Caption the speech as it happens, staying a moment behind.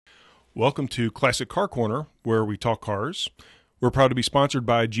Welcome to Classic Car Corner, where we talk cars. We're proud to be sponsored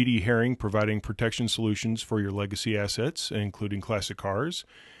by GD Herring, providing protection solutions for your legacy assets, including classic cars.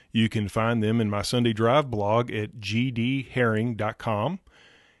 You can find them in my Sunday Drive blog at gdherring.com.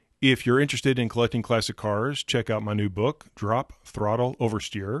 If you're interested in collecting classic cars, check out my new book, Drop, Throttle,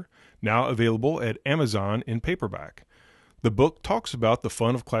 Oversteer, now available at Amazon in paperback. The book talks about the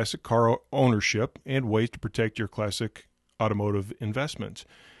fun of classic car ownership and ways to protect your classic automotive investments.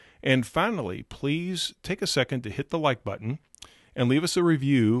 And finally, please take a second to hit the like button and leave us a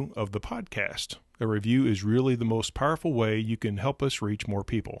review of the podcast. A review is really the most powerful way you can help us reach more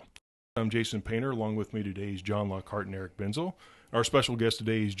people. I'm Jason Painter. Along with me today is John Lockhart and Eric Benzel. Our special guest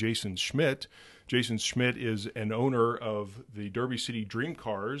today is Jason Schmidt. Jason Schmidt is an owner of the Derby City Dream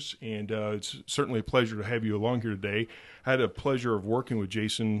Cars, and it's certainly a pleasure to have you along here today. I had a pleasure of working with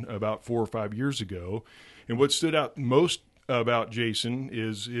Jason about 4 or 5 years ago, and what stood out most about Jason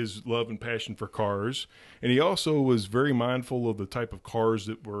is his love and passion for cars, and he also was very mindful of the type of cars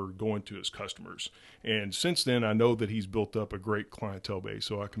that were going to his customers. And since then, I know that he's built up a great clientele base,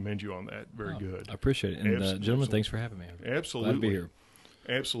 so I commend you on that. Very good. I appreciate it. And gentlemen, thanks for having me. Absolutely. Glad to be here.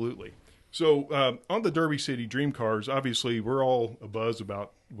 Absolutely. So on the Derby City Dream Cars, obviously we're all abuzz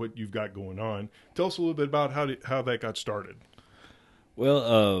about what you've got going on. Tell us a little bit about how that got started.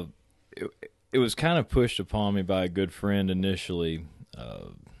 Well, it was kind of pushed upon me by a good friend initially,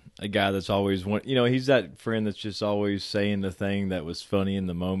 a guy that's always he's that friend that's just always saying the thing that was funny in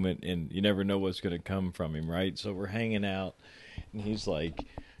the moment, and you never know what's going to come from him, right? So we're hanging out, and he's like,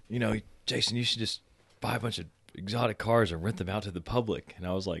 Jason, you should just buy a bunch of exotic cars and rent them out to the public. And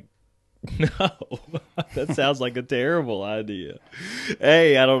I was like, no, that sounds like a terrible idea.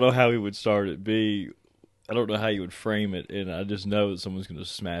 A, I don't know how he would start it. B, I don't know how you would frame it, and I just know that someone's going to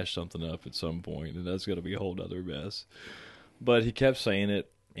smash something up at some point, and that's going to be a whole other mess. But he kept saying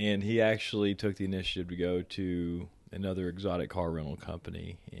it, and he actually took the initiative to go to another exotic car rental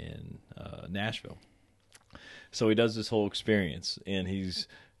company in Nashville. So he does this whole experience, and he's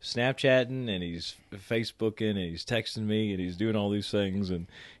Snapchatting, and he's Facebooking, and he's texting me, and he's doing all these things. And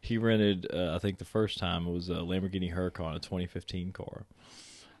he rented, I think the first time it was a Lamborghini Huracan, a 2015 car.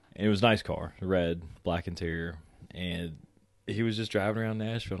 And it was a nice car, red, black interior. And he was just driving around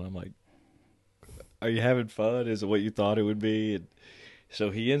Nashville, and I'm like, are you having fun? Is it what you thought it would be? And so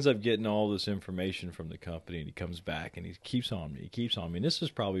he ends up getting all this information from the company, and he comes back, and he keeps on me. And this is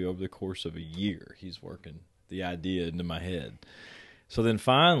probably over the course of a year he's working the idea into my head. So then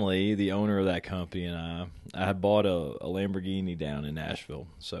finally, the owner of that company and I had bought a Lamborghini down in Nashville.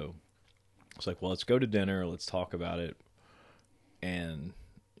 So it's like, well, let's go to dinner. Let's talk about it. And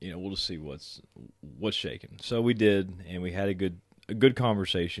we'll just see what's shaking. So we did, and we had a good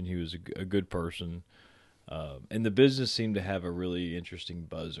conversation. He was a good person, and the business seemed to have a really interesting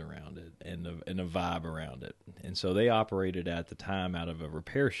buzz around it and a vibe around it. And so they operated at the time out of a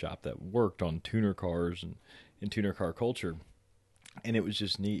repair shop that worked on tuner cars and in tuner car culture, and it was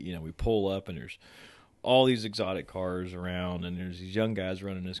just neat. We pull up, and there's all these exotic cars around, and there's these young guys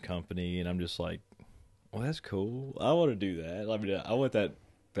running this company, and I'm just like, well, that's cool. I want to do that. I mean, I want that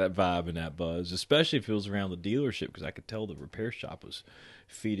vibe and that buzz, especially if it was around the dealership, because I could tell the repair shop was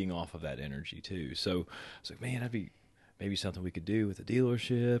feeding off of that energy too. So I was like, man, that'd be maybe something we could do with the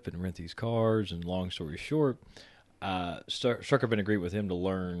dealership and rent these cars. And long story short, struck up an agreement with him to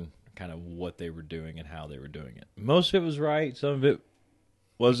learn kind of what they were doing and how they were doing it. Most of it was right, some of it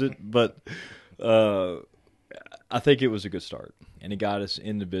wasn't, but I think it was a good start, and it got us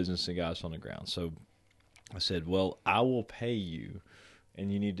in the business and got us on the ground. So I said, well, I will pay you,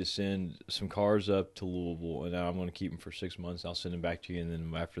 and you need to send some cars up to Louisville, and I'm going to keep them for 6 months. I'll send them back to you, and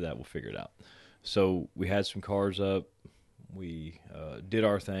then after that, we'll figure it out. So we had some cars up. We did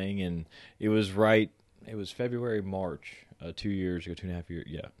our thing, and it was right. It was February, March, 2 years ago, 2.5 years.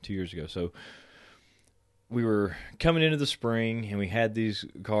 Yeah, 2 years ago. So we were coming into the spring, and we had these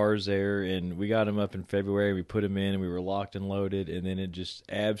cars there, and we got them up in February. We put them in, and we were locked and loaded, and then it just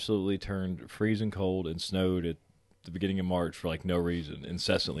absolutely turned freezing cold and snowed at the beginning of March for no reason,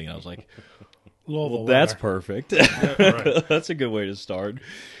 incessantly. And I was like, well, that's perfect. Yeah, right. That's a good way to start.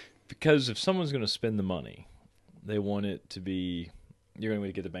 Because if someone's going to spend the money, they want it to be, you're going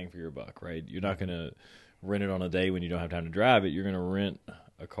to get the bang for your buck, right? You're not going to rent it on a day when you don't have time to drive it. You're going to rent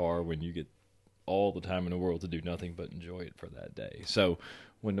a car when you get all the time in the world to do nothing but enjoy it for that day. So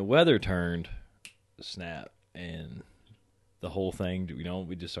when the weather turned, snap, and the whole thing,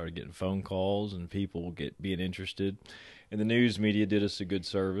 we just started getting phone calls and people being interested. And the news media did us a good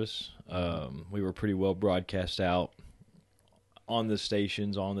service. We were pretty well broadcast out on the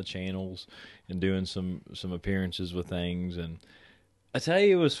stations, on the channels, and doing some appearances with things. And I tell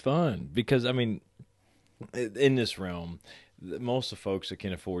you, it was fun because, I mean, in this realm, most of the folks that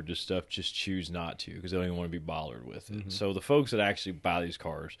can afford this stuff just choose not to because they don't even want to be bothered with it. Mm-hmm. So the folks that actually buy these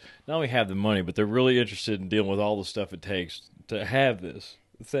cars not only have the money, but they're really interested in dealing with all the stuff it takes to have this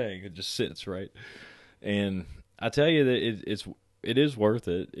thing. It just sits, right? And I tell you that it is worth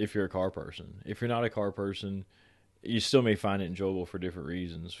it if you're a car person. If you're not a car person, you still may find it enjoyable for different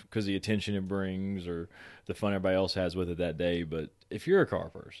reasons because the attention it brings or the fun everybody else has with it that day. But if you're a car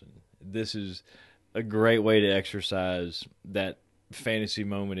person, this is a great way to exercise that fantasy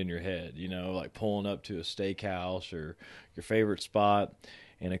moment in your head, you know, like pulling up to a steakhouse or your favorite spot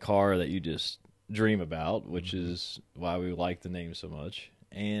in a car that you just dream about, which is why we like the name so much.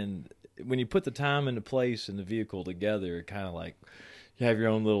 And when you put the time into place and the vehicle together, it kind of like you have your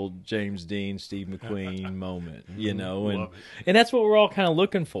own little James Dean, Steve McQueen moment, you know, and that's what we're all kind of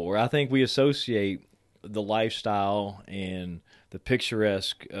looking for. I think we associate the lifestyle and the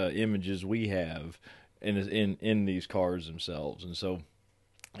picturesque images we have in these cars themselves, and so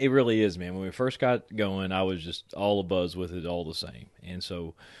it really is, man. When we first got going, I was just all abuzz with it, all the same, and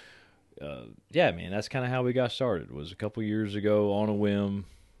so yeah, man, that's kind of how we got started. It was a couple years ago on a whim,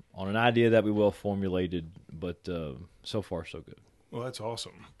 on an idea that we well formulated, but so far so good. Well, that's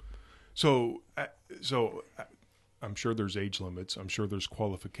awesome. So I'm sure there's age limits. I'm sure there's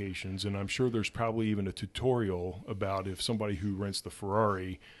qualifications, and I'm sure there's probably even a tutorial about if somebody who rents the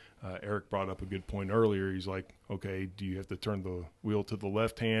Ferrari. Eric brought up a good point earlier. He's like, okay, do you have to turn the wheel to the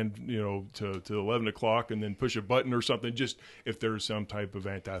left hand, you know, to 11 o'clock and then push a button or something? Just if there's some type of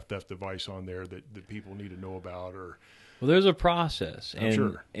anti-theft device on there that people need to know about, or well, there's a process, I'm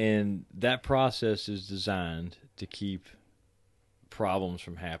sure. And that process is designed to keep problems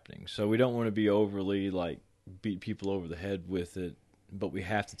from happening. So we don't want to be overly like beat people over the head with it, but we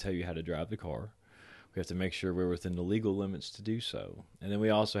have to tell you how to drive the car. We have to make sure we're within the legal limits to do so. And then we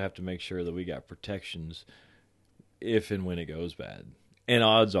also have to make sure that we got protections if and when it goes bad. And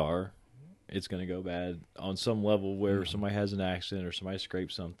odds are it's going to go bad on some level where somebody has an accident or somebody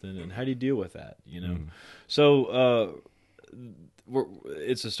scrapes something. And how do you deal with that, you know? So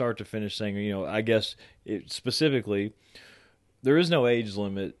it's a start to finish thing. You know, I guess specifically there is no age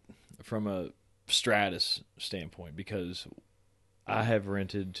limit from a Stratus standpoint because I have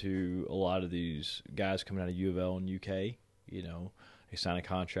rented to a lot of these guys coming out of U of L and UK. You know, they sign a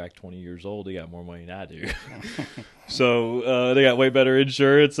contract 20 years old. They got more money than I do. So they got way better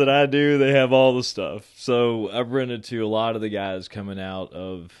insurance than I do. They have all the stuff. So I've rented to a lot of the guys coming out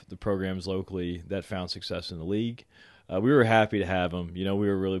of the programs locally that found success in the league. We were happy to have them. You know, we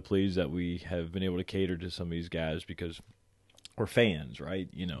were really pleased that we have been able to cater to some of these guys because we're fans, right?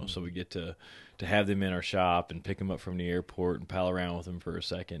 You know, so we get to have them in our shop and pick them up from the airport and pal around with them for a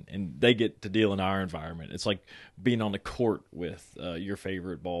second, and they get to deal in our environment. It's like being on the court with your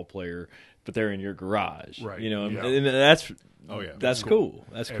favorite ball player, but they're in your garage, right? You know, yeah. And that's that's cool.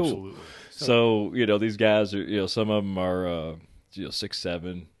 That's cool. Absolutely. So you know, these guys are, you know, some of them are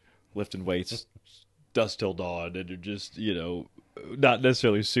 6'7", lifting weights dusk till dawn, and they're just, you know, not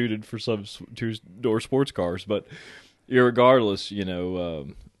necessarily suited for some two-door sports cars, but irregardless, you know,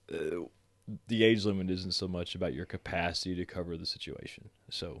 the age limit isn't so much about your capacity to cover the situation.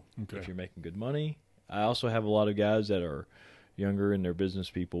 So if you're making good money, I also have a lot of guys that are younger and they're business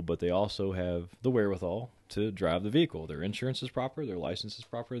people, but they also have the wherewithal to drive the vehicle. Their insurance is proper, their license is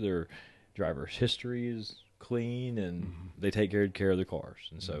proper, their driver's history is clean, and they take good care of the cars.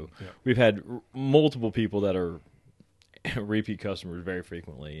 And so we've had multiple people that are repeat customers very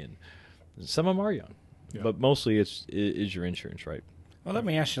frequently, and some of them are young. Yeah. But mostly is your insurance, right? Well, let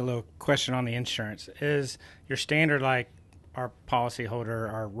me ask you a little question on the insurance. Is your standard, like our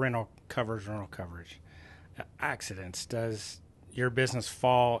policyholder, our rental coverage, accidents, does your business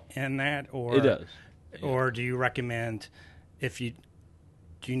fall in that? Or it does. Yeah. Or do you recommend do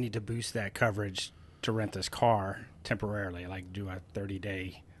you need to boost that coverage to rent this car temporarily, like do a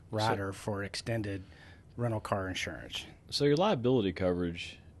 30-day rider for extended rental car insurance? So your liability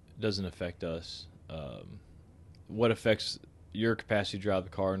coverage doesn't affect us. What affects your capacity to drive the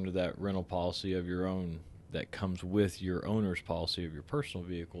car under that rental policy of your own that comes with your owner's policy of your personal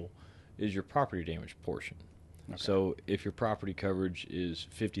vehicle is your property damage portion. Okay. So if your property coverage is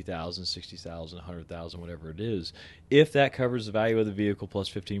 $50,000, $60,000, $100,000, whatever it is, if that covers the value of the vehicle plus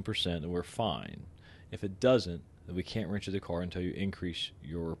 15%, then we're fine. If it doesn't, then we can't rent you the car until you increase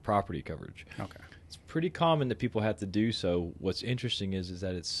your property coverage. Okay. It's pretty common that people have to do so. What's interesting is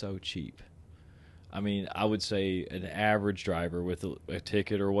that it's so cheap. I mean, I would say an average driver with a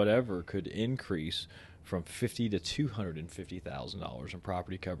ticket or whatever could increase from $50,000 to $250,000 in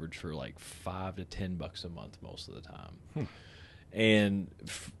property coverage for like $5 to $10 a month most of the time. And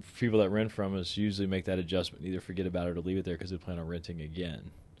people that rent from us usually make that adjustment, either forget about it or leave it there because they plan on renting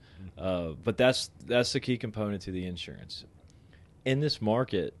again. But that's the key component to the insurance. In this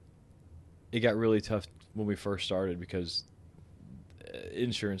market, it got really tough when we first started because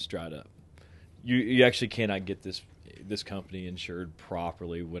insurance dried up. You actually cannot get this company insured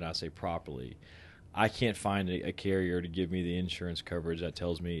properly. When I say properly, I can't find a carrier to give me the insurance coverage that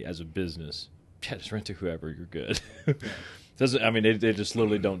tells me as a business, yeah, just rent to whoever, you're good. They just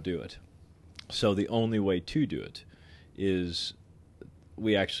literally don't do it. So the only way to do it is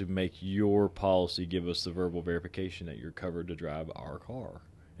we actually make your policy give us the verbal verification that you're covered to drive our car.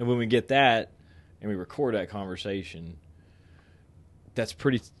 And when we get that and we record that conversation, that's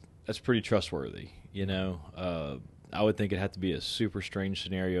pretty trustworthy, you know. I would think it'd have to be a super strange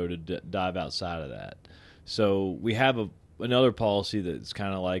scenario to dive outside of that. So we have another policy that's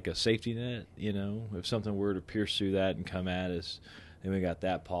kind of like a safety net, you know. If something were to pierce through that and come at us, then we got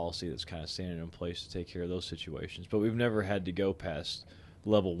that policy that's kind of standing in place to take care of those situations. But we've never had to go past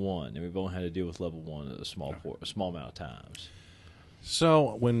level 1, and we've only had to deal with level 1 at a small amount of times.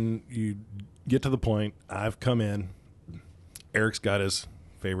 So when you get to the point, I've come in, Eric's got his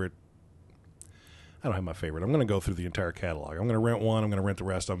favorite. I don't have my favorite. I'm going to go through the entire catalog. I'm going to rent one. I'm going to rent the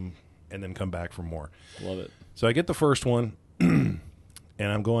rest of them, and then come back for more. Love it. So I get the first one, and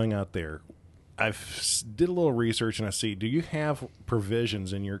I'm going out there. I've did a little research, and I see, do you have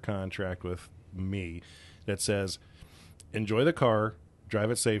provisions in your contract with me that says, enjoy the car, drive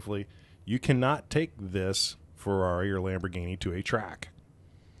it safely. You cannot take this Ferrari or Lamborghini to a track.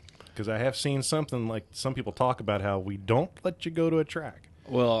 Because I have seen something like some people talk about how we don't let you go to a track.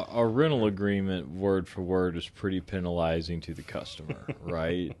 Well, our rental agreement, word for word, is pretty penalizing to the customer,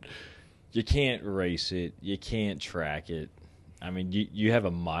 right? You can't race it. You can't track it. I mean, you have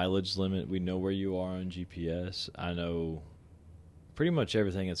a mileage limit. We know where you are on GPS. I know pretty much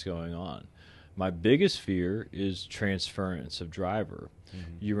everything that's going on. My biggest fear is transference of driver.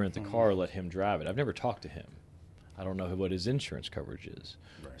 Mm-hmm. You rent the car, let him drive it. I've never talked to him. I don't know what his insurance coverage is.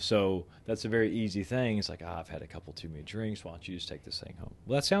 Right. So that's a very easy thing. It's like, I've had a couple too many drinks. Why don't you just take this thing home?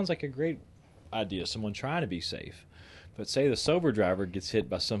 Well, that sounds like a great idea, someone trying to be safe. But say the sober driver gets hit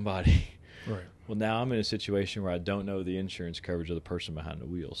by somebody. Right. Well, now I'm in a situation where I don't know the insurance coverage of the person behind the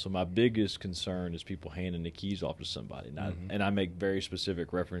wheel. So my biggest concern is people handing the keys off to somebody. And I make very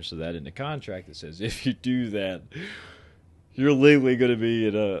specific reference to that in the contract that says if you do that, you're legally going to be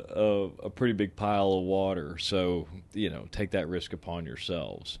in a pretty big pile of water. So, you know, take that risk upon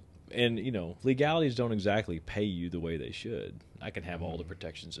yourselves. And, you know, legalities don't exactly pay you the way they should. I can have all the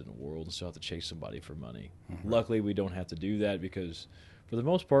protections in the world and still have to chase somebody for money. Mm-hmm. Luckily, we don't have to do that because, for the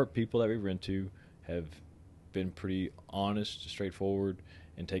most part, people that we rent to have been pretty honest, straightforward,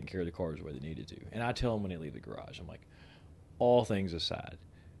 and taking care of the cars the way they needed to. And I tell them when they leave the garage, I'm like, all things aside,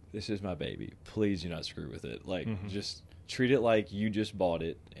 this is my baby. Please do not screw with it. Like, just treat it like you just bought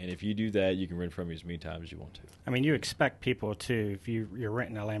it, and if you do that, you can rent from me as many times as you want to. I mean, you expect people to, if you're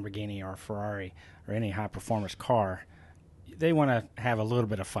renting a Lamborghini or a Ferrari or any high-performance car, they want to have a little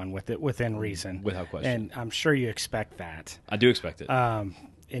bit of fun with it within reason. Without question. And I'm sure you expect that. I do expect it.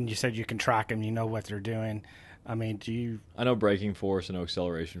 And you said you can track them, you know what they're doing. I mean, do you... I know braking force, I know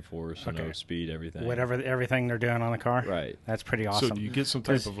acceleration force, I know speed, everything. Everything they're doing on the car? Right. That's pretty awesome. So do you get some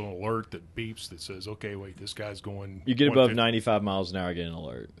type of an alert that beeps that says, okay, wait, this guy's going... You get above 95 miles an hour, I get an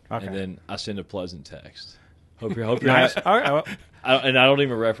alert. Okay. And then I send a pleasant text. Hope you're nice. All right, well. And I don't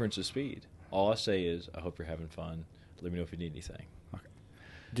even reference the speed. All I say is, I hope you're having fun. Let me know if you need anything.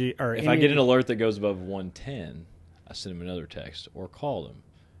 Okay. If I get an alert that goes above 110, I send them another text or call them.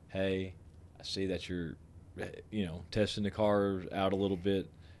 Hey, I see that you're... testing the car out a little bit.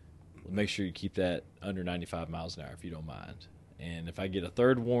 Make sure you keep that under 95 miles an hour if you don't mind. And if I get a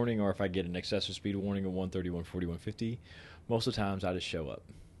third warning or if I get an excessive speed warning of 130, 140, 150, most of the times I just show up.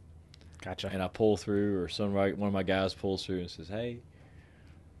 Gotcha. And I pull through, or one of my guys pulls through and says, hey,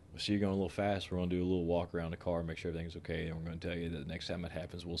 I see you're going a little fast. We're going to do a little walk around the car, make sure everything's okay, and we're going to tell you that the next time it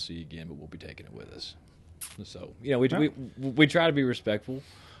happens, we'll see you again, but we'll be taking it with us. So, we try to be respectful.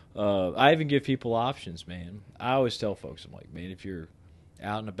 I even give people options, man. I always tell folks, I'm like, man, if you're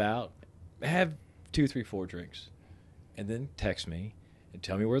out and about, have 2, 3, 4 drinks, and then text me and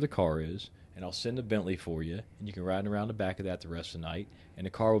tell me where the car is, and I'll send a Bentley for you, and you can ride around the back of that the rest of the night, and the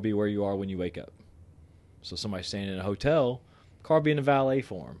car will be where you are when you wake up. So somebody staying in a hotel, car being a valet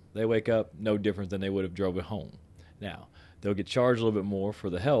for them. They wake up no different than they would have drove it home. Now, they'll get charged a little bit more for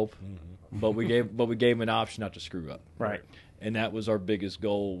the help, but we gave them an option not to screw up. Right. And that was our biggest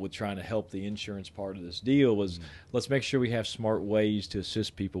goal with trying to help the insurance part of this deal was let's make sure we have smart ways to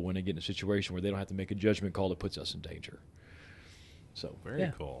assist people when they get in a situation where they don't have to make a judgment call that puts us in danger. So Very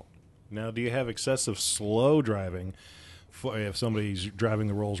yeah. cool. Now, do you have excessive slow driving if somebody's driving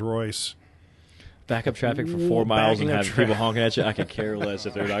the Rolls Royce? Back up traffic for Ooh, 4 miles backing and up have people honking at you. I could care less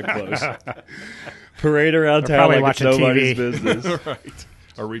if they're not close. Parade They're around town probably like it's watching nobody's TV. business. Right.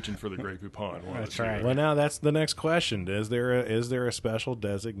 Or reaching for the Grey Poupon. That's right. Well, now that's the next question. Is there a special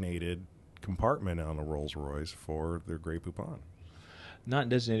designated compartment on a Rolls Royce for their Grey Poupon? Not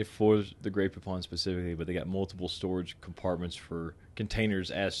designated for the Grey Poupon specifically, but they got multiple storage compartments for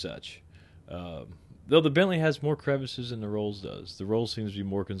containers as such. Though the Bentley has more crevices than the Rolls does. The Rolls seems to be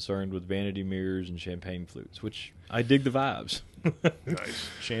more concerned with vanity mirrors and champagne flutes, which I dig the vibes. Nice.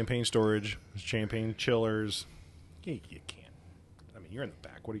 Champagne storage, champagne chillers. You can't. I mean, you're in the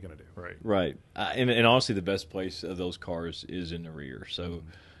back. What are you going to do? Right. Right. And honestly, the best place of those cars is in the rear. So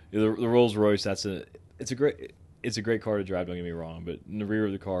the Rolls Royce, it's a great car to drive. Don't get me wrong, but in the rear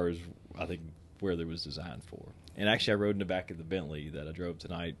of the car is, I think, where it was designed for. And actually, I rode in the back of the Bentley that I drove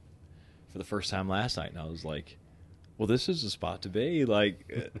tonight for the first time last night, and I was like, well, this is the spot to be.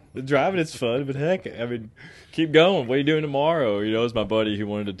 Like, driving it's fun, but heck, I mean, keep going. What are you doing tomorrow? You know, it's my buddy who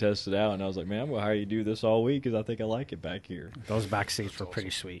wanted to test it out, and I was like, man, I'm going to hire you to do this all week because I think I like it back here. Those back seats were pretty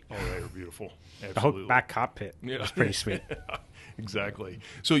sweet. Oh, they were beautiful. The whole Absolutely. back cockpit was pretty sweet. Exactly.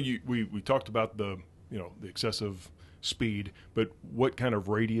 So we talked about the excessive speed, but what kind of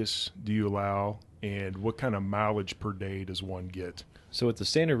radius do you allow, and what kind of mileage per day does one get? So with the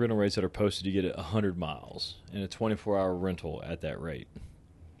standard rental rates that are posted, you get 100 miles and a 24-hour rental at that rate.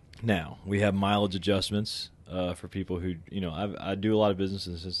 Now, we have mileage adjustments for people who, I do a lot of business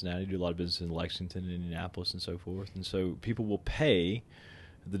in Cincinnati, do a lot of business in Lexington and Indianapolis and so forth. And so people will pay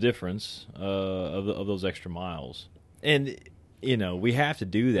the difference of those extra miles. And, we have to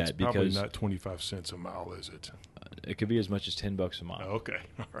do that It's probably because not 25 cents a mile, is it? it could be as much as $10 a mile. Oh, okay.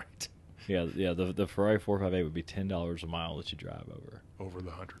 All right. Yeah. The Ferrari 458 would be $10 a mile that you drive over. Over the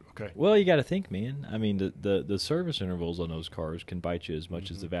 100. Okay. Well, you got to think, man. I mean, the service intervals on those cars can bite you as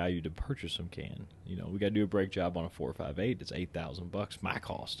much as the value to purchase them can. We got to do a brake job on a 458. It's $8,000 my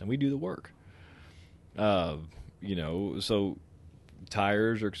cost, and we do the work. So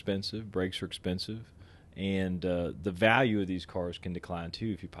tires are expensive, brakes are expensive, and the value of these cars can decline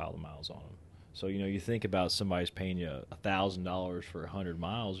too if you pile the miles on them. So you think about somebody's paying you $1,000 for 100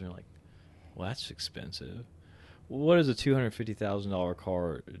 miles, and you're like, well, that's expensive. What does a $250,000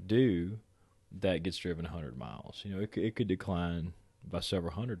 car do that gets driven 100 miles? It could decline by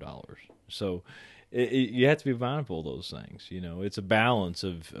several $100s. So you have to be mindful of those things. It's a balance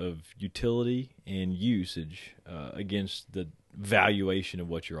of utility and usage against the valuation of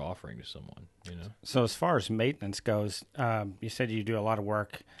what you're offering to someone. So as far as maintenance goes, you said you do a lot of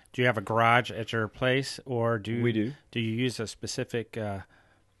work. Do you have a garage at your place, or We do. Do you use a specific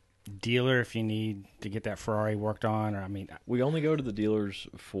dealer if you need to get that Ferrari worked on? Or We only go to the dealers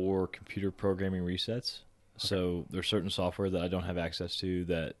for computer programming resets. Okay. So there's certain software that I don't have access to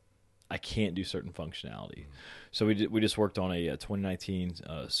that I can't do certain functionality. So we just worked on a 2019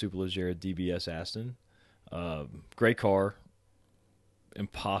 Superleggera DBS Aston. Great car.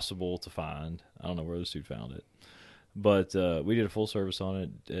 Impossible to find. I don't know where this dude found it. But we did a full service on it.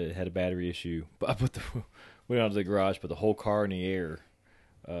 It had a battery issue. But I went out to the garage, put the whole car in the air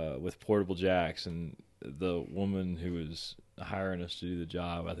with portable jacks, and the woman who was hiring us to do the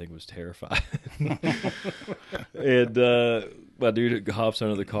job, I think, was terrified. And my dude hops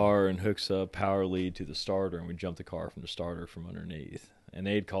under the car and hooks a power lead to the starter, and we jumped the car from the starter from underneath. And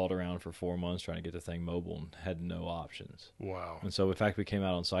they'd called around for 4 months trying to get the thing mobile and had no options. Wow. And so, in fact, we came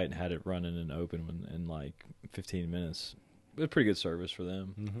out on site and had it running and open in like 15 minutes. It was pretty good service for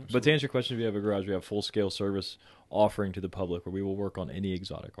them. Mm-hmm. But to answer your question, if you have a garage, we have full-scale service offering to the public where we will work on any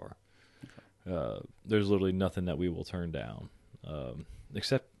exotic car. There's literally nothing that we will turn down,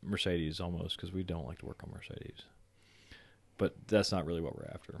 except Mercedes almost, because we don't like to work on Mercedes. But that's not really what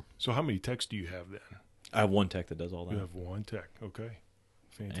we're after. So how many techs do you have then? I have one tech that does all that. You have one tech. Okay.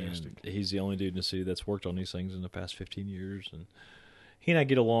 Fantastic. And he's the only dude in the city that's worked on these things in the past 15 years. And he and I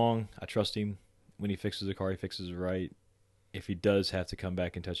get along. I trust him. When he fixes a car, he fixes it right. If he does have to come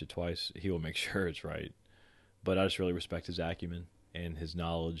back and touch it twice, he will make sure it's right. But I just really respect his acumen and his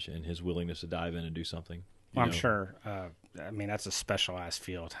knowledge and his willingness to dive in and do something. I'm sure. That's a specialized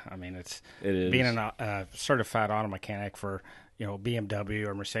field. It is. Being a certified auto mechanic for BMW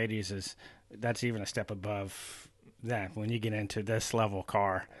or Mercedes that's even a step above that. When you get into this level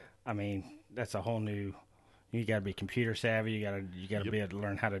car, that's a whole new. You got to be computer savvy. You got to be able to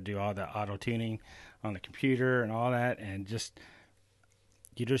learn how to do all the auto tuning on the computer and all that, and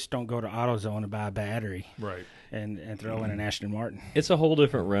you just don't go to AutoZone and buy a battery, right? And throw in an Aston Martin. It's a whole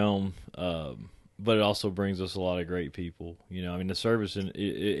different realm. but it also brings us a lot of great people. You know, I mean, the service, and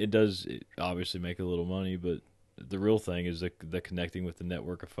it does obviously make a little money, but the real thing is the connecting with the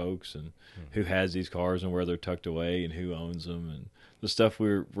network of folks and who has these cars and where they're tucked away and who owns them, and the stuff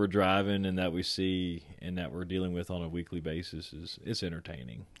we're driving and that we see and that we're dealing with on a weekly basis it's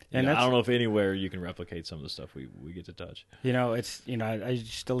entertaining. And I don't know if anywhere you can replicate some of the stuff we get to touch. You know, it's, you know, I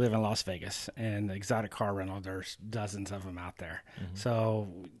used to live in Las Vegas, and the exotic car rental, there's dozens of them out there. So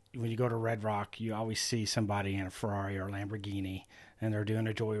when you go to Red Rock, you always see somebody in a Ferrari or Lamborghini, and they're doing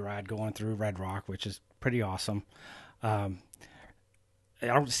a joyride going through Red Rock, which is pretty awesome. I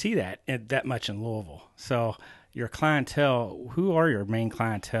don't see that much in Louisville. So your clientele, who are your main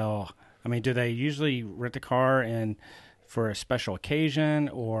clientele? I mean, do they usually rent a car for a special occasion,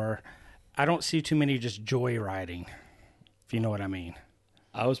 or I don't see too many just joyriding, if you know what I mean.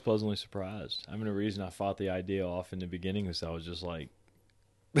 I was pleasantly surprised. I mean, the reason I fought the idea off in the beginning was I was just like,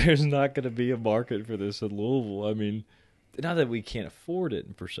 there's not going to be a market for this in Louisville. I mean, not that we can't afford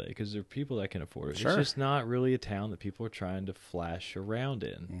it per se, because there are people that can afford it. Sure. It's just not really a town that people are trying to flash around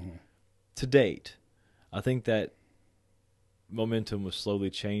in to date. I think that momentum was slowly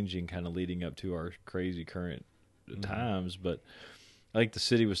changing, kind of leading up to our crazy current times, but I think the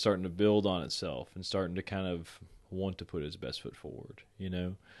city was starting to build on itself and starting to kind of want to put its best foot forward, you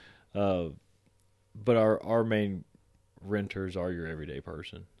know. But our main renters are your everyday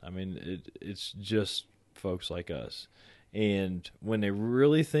person. I mean, it's just folks like us. And when they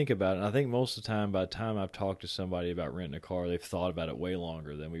really think about it, and I think most of the time, by the time I've talked to somebody about renting a car, they've thought about it way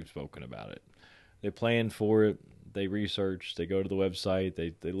longer than we've spoken about it. They plan for it. They research. They go to the website.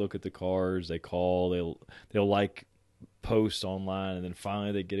 They look at the cars. They call. They'll like post online, and then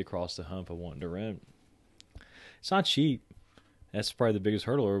finally they get across the hump of wanting to rent. It's not cheap. That's probably the biggest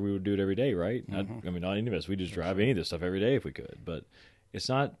hurdle, or we would do it every day, right? I mean, not any of us. We just drive any of this stuff every day if we could. But it's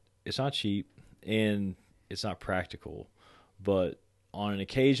not cheap, and it's not practical. But on an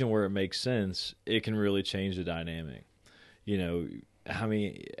occasion where it makes sense, it can really change the dynamic. You know, how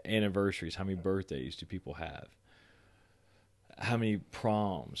many anniversaries, how many birthdays do people have? How many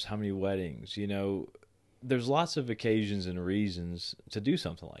proms, how many weddings? You know, there's lots of occasions and reasons to do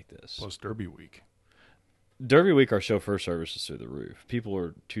something like this. Plus Derby Week. Derby Week, our chauffeur service is through the roof. People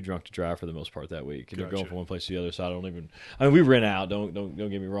are too drunk to drive for the most part that week, and they're going from one place to the other. So I mean, we rent out. Don't get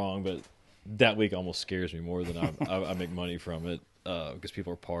me wrong, but that week almost scares me more than I make money from it because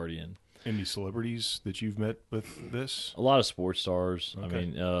people are partying. Any celebrities that you've met with this? A lot of sports stars. Okay. I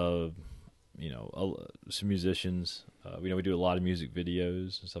mean, you know, some musicians. You know, we do a lot of music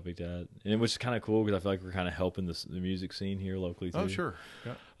videos and stuff like that, and which is kind of cool because I feel like we're kind of helping the music scene here locally too. Oh, sure.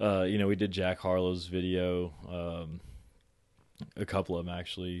 Yeah. You know, we did Jack Harlow's video, a couple of them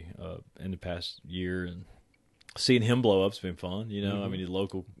actually in the past year, and seeing him blow up's been fun. You know, I mean, he's a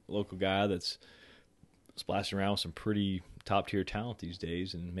local guy that's splashing around with some pretty top tier talent these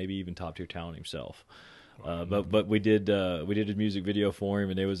days, and maybe even top tier talent himself. But we did a music video for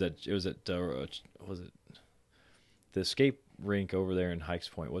him, and it was at was it the skate rink over there in Hikes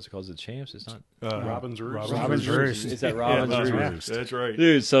Point? What's it called? Is it Champs? It's not Robin's Roost. Robin's Roost. It's at Robin's Roost. That's right.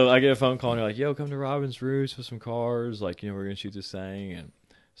 Dude, so I get a phone call and they're like, yo, come to Robin's Roost with some cars. Like, you know, we're going to shoot this thing. And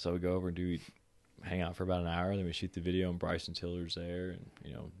so we go over and hang out for about an hour. Then we shoot the video, and Bryson Tiller's there. And,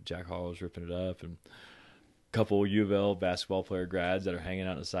 you know, Jack Harlow's ripping it up. And a couple U of L basketball player grads that are hanging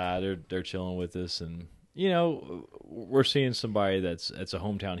out on the side. They're chilling with us. And, you know, we're seeing somebody that's a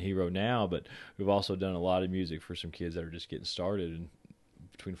hometown hero now, but we've also done a lot of music for some kids that are just getting started. And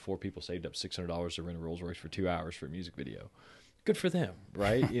between 4 people saved up $600 to rent a Rolls Royce for 2 hours for a music video. Good for them,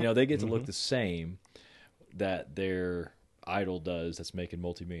 right? You know, they get to look the same that their idol does that's making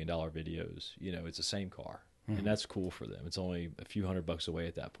multi-million-dollar videos. You know, it's the same car, and that's cool for them. It's only a few $100 away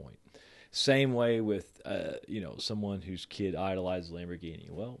at that point. Same way with, you know, someone whose kid idolizes Lamborghini.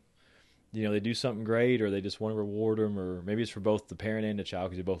 Well, you know, they do something great, or they just want to reward them, or maybe it's for both the parent and the child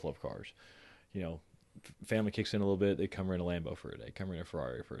because they both love cars. You know, family kicks in a little bit, they come rent a Lambo for a day, come rent a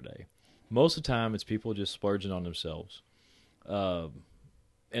Ferrari for a day. Most of the time, it's people just splurging on themselves. And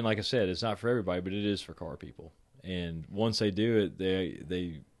like I said, it's not for everybody, but it is for car people. And once they do it,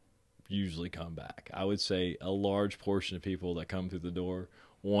 they usually come back. I would say a large portion of people that come through the door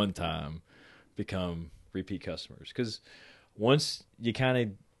one time become repeat customers. Because once you kind of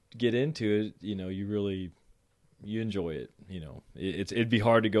get into it, you know, you enjoy it. You know, it'd be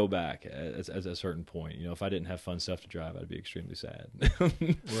hard to go back at a certain point. You know, if I didn't have fun stuff to drive, I'd be extremely sad.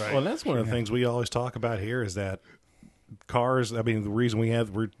 Right. Well, and that's one of the things we always talk about here is that cars, I mean, the reason we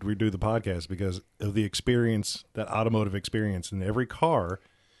do the podcast because of the experience, that automotive experience, and every car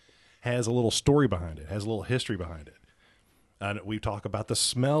has a little story behind it, has a little history behind it. And we talk about the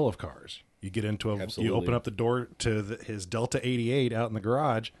smell of cars. You get into you Absolutely. open up the door to his Delta 88 out in the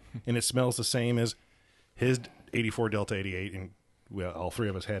garage, and it smells the same as his 84 Delta 88. And well, all three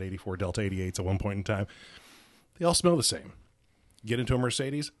of us had 84 Delta 88s at one point in time. They all smell the same. Get into a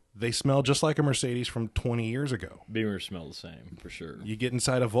Mercedes, they smell just like a Mercedes from 20 years ago. Beamers smell the same for sure. You get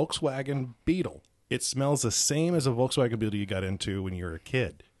inside a Volkswagen Beetle, it smells the same as a Volkswagen Beetle you got into when you were a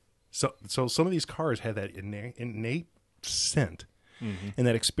kid. So some of these cars have that innate scent and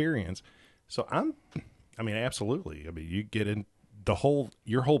that experience. So absolutely. I mean, you get in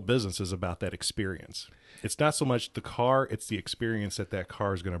your whole business is about that experience. It's not so much the car; it's the experience that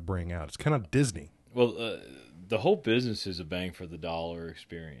car is going to bring out. It's kind of Disney. Well, the whole business is a bang for the dollar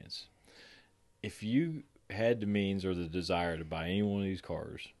experience. If you had the means or the desire to buy any one of these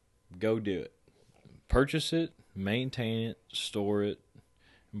cars, go do it. Purchase it, maintain it, store it.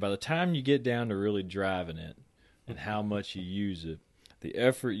 And by the time you get down to really driving it and how much you use it, the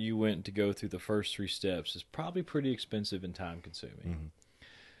effort you went to go through the first 3 steps is probably pretty expensive and time consuming. Mm-hmm.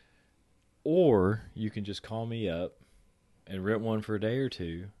 Or you can just call me up and rent one for a day or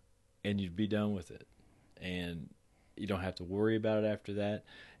two and you'd be done with it. And you don't have to worry about it after that.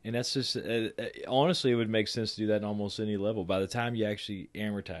 And that's just, honestly, it would make sense to do that on almost any level. By the time you actually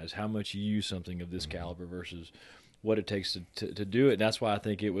amortize how much you use something of this caliber versus what it takes to do it. And that's why I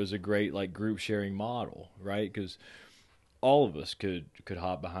think it was a great group sharing model, right? Because all of us could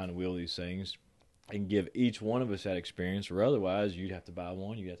hop behind the wheel of these things and give each one of us that experience, or otherwise you'd have to buy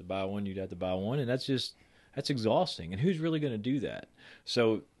one, you'd have to buy one, you'd have to buy one. And that's exhausting. And who's really going to do that?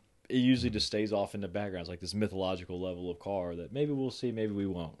 So it usually just stays off in the background. It's like this mythological level of car that maybe we'll see, maybe we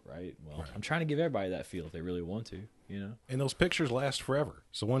won't, right? Well, right. I'm trying to give everybody that feel if they really want to, And those pictures last forever.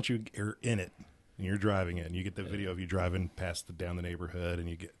 So once you're in it and you're driving it and you get the video of you driving past down the neighborhood and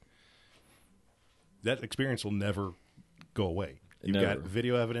you get that experience will never go away. You've got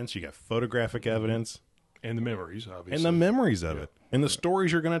video evidence, you got photographic evidence. And the memories, obviously. And the memories of it. And the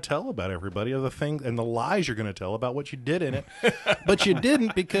stories you're going to tell about everybody, of the thing, and the lies you're going to tell about what you did in it. But you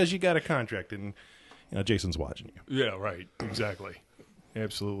didn't because you got a contract and Jason's watching you. Yeah, right. Exactly.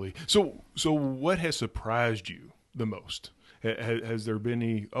 Absolutely. So what has surprised you the most? Has there been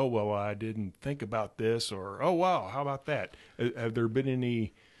any, oh, well, I didn't think about this, or, oh, wow, how about that? Have there been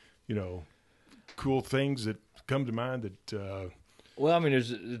any, cool things that come to mind that... Well, I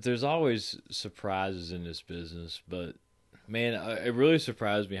mean, there's always surprises in this business, but man, it really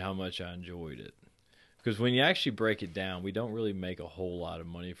surprised me how much I enjoyed it. Because when you actually break it down, we don't really make a whole lot of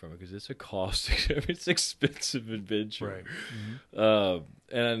money from it because it's a cost. It's expensive adventure, right?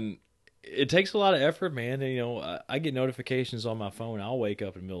 And it takes a lot of effort, man. And, I get notifications on my phone. I'll wake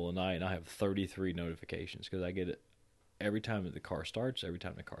up in the middle of the night and I have 33 notifications because I get it every time that the car starts, every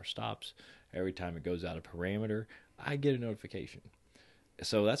time the car stops, every time it goes out of parameter. I get a notification.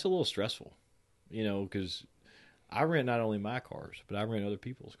 So that's a little stressful, because I rent not only my cars, but I rent other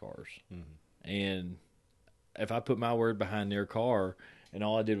people's cars. Mm-hmm. And if I put my word behind their car and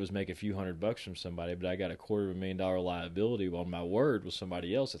all I did was make a few $100 from somebody, but I got $250,000 liability while my word was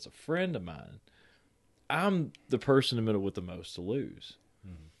somebody else that's a friend of mine, I'm the person in the middle with the most to lose.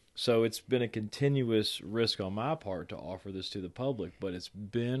 Mm-hmm. So it's been a continuous risk on my part to offer this to the public, but it's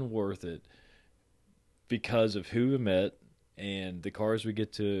been worth it because of who we met and the cars we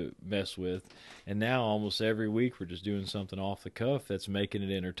get to mess with. And now almost every week we're just doing something off the cuff that's making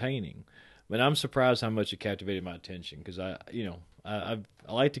it entertaining. But I'm surprised how much it captivated my attention because I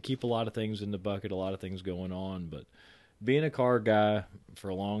like to keep a lot of things in the bucket, a lot of things going on. But being a car guy for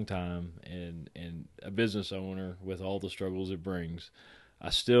a long time and a business owner with all the struggles it brings,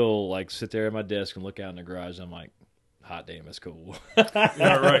 I still sit there at my desk and look out in the garage and I'm like, hot damn, it's cool.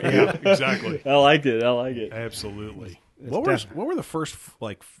 Yeah, right. Yeah, exactly. I like it. Absolutely. What were the first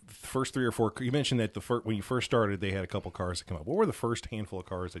 3 or 4? You mentioned that when you first started, they had a couple cars that come up. What were the first handful of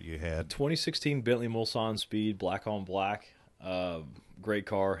cars that you had? 2016 Bentley Mulsanne Speed, black on black. Great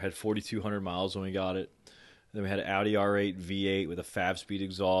car. Had 4,200 miles when we got it. Then we had an Audi R8 V8 with a 5-speed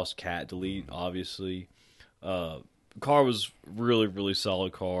exhaust, cat delete, obviously. Car was really, really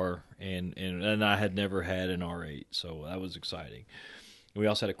solid car, and I had never had an R8, so that was exciting. We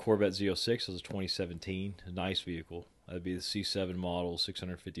also had a Corvette Z06. It was a 2017, a nice vehicle. That'd be the C7 model,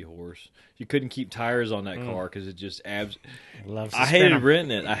 650 horse. You couldn't keep tires on that car because it just I hated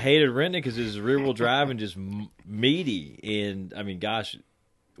renting it. I hated renting it because it was rear-wheel drive and just meaty. And, I mean, gosh,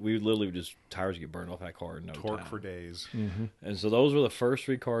 we would literally just tires get burned off that car in no time. Torque for days. Mm-hmm. And so those were the first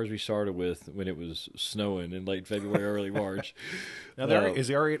 3 cars we started with when it was snowing in late February, early March. Now, is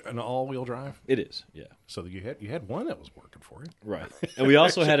the R8 an all-wheel drive? It is, yeah. So you had one that was working for you. Right. And we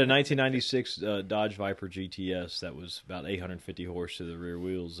also had a 1996 Dodge Viper GTS that was about 850 horse to the rear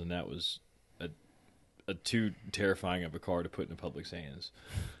wheels, and that was too terrifying of a car to put in the public's hands.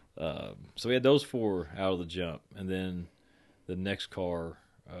 So we had those 4 out of the jump, and then the next car,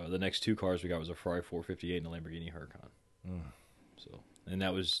 the next 2 cars we got was a Ferrari 458 and a Lamborghini Huracan. So, and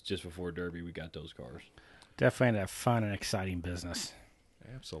that was just before Derby. We got those cars. Definitely a fun and exciting business.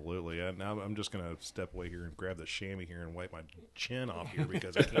 Absolutely. Now I'm just going to step away here and grab the chamois here and wipe my chin off here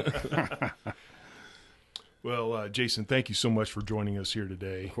because I can't. Well, Jason, thank you so much for joining us here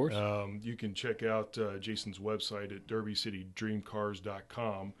today. Of course. You can check out Jason's website at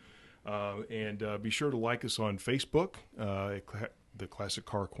derbycitydreamcars.com. And be sure to like us on Facebook, the Classic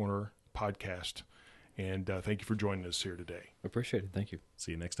Car Corner podcast. And thank you for joining us here today. Appreciate it. Thank you.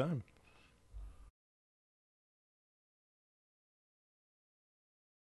 See you next time.